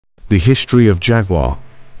The history of Jaguar.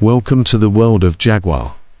 Welcome to the world of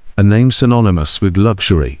Jaguar, a name synonymous with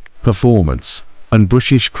luxury, performance, and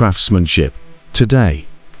British craftsmanship. Today,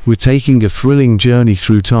 we're taking a thrilling journey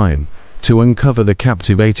through time to uncover the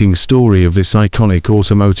captivating story of this iconic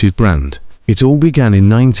automotive brand. It all began in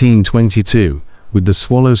 1922 with the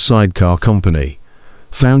Swallow Sidecar Company,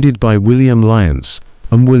 founded by William Lyons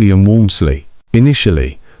and William Walmsley.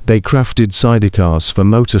 Initially, they crafted sidecars for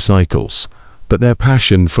motorcycles, but their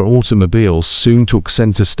passion for automobiles soon took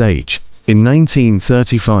center stage. In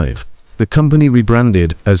 1935, the company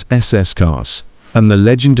rebranded as SS Cars, and the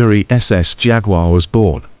legendary SS Jaguar was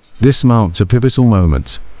born. This marked a pivotal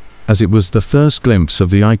moment, as it was the first glimpse of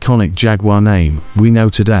the iconic Jaguar name we know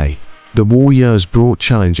today. The war years brought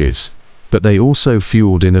challenges, but they also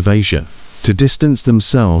fueled innovation. To distance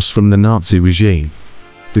themselves from the Nazi regime,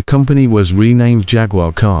 the company was renamed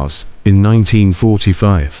Jaguar Cars in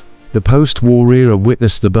 1945. The post-war era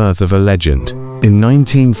witnessed the birth of a legend. In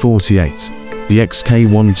 1948, the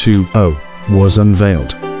XK120 was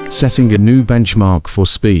unveiled, setting a new benchmark for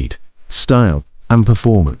speed, style, and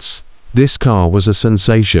performance. This car was a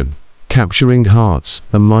sensation, capturing hearts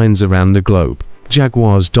and minds around the globe.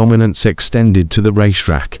 Jaguar's dominance extended to the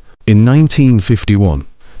racetrack. In 1951,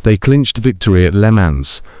 they clinched victory at Le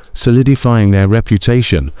Mans, solidifying their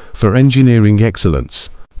reputation for engineering excellence.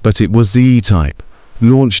 But it was the E-Type,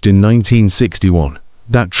 launched in 1961,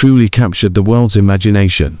 that truly captured the world's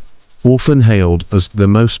imagination. Often hailed as the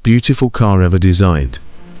most beautiful car ever designed,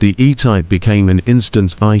 the E-Type became an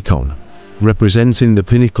instant icon, representing the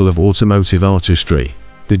pinnacle of automotive artistry.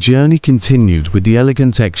 The journey continued with the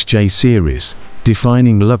elegant XJ series,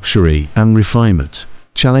 defining luxury and refinement.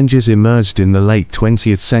 Challenges emerged in the late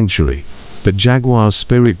 20th century, but Jaguar's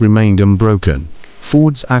spirit remained unbroken.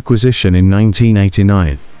 Ford's acquisition in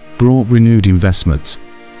 1989 brought renewed investment,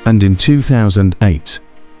 and in 2008,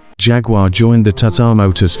 Jaguar joined the Tata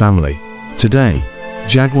Motors family. Today,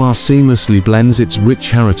 Jaguar seamlessly blends its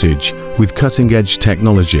rich heritage with cutting-edge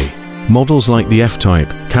technology. Models like the F-Type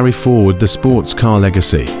carry forward the sports car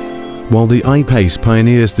legacy, while the I-Pace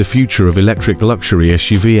pioneers the future of electric luxury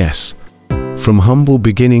SUVs. From humble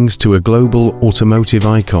beginnings to a global automotive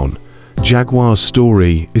icon, Jaguar's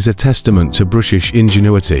story is a testament to British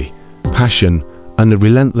ingenuity, passion, and a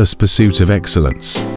relentless pursuit of excellence.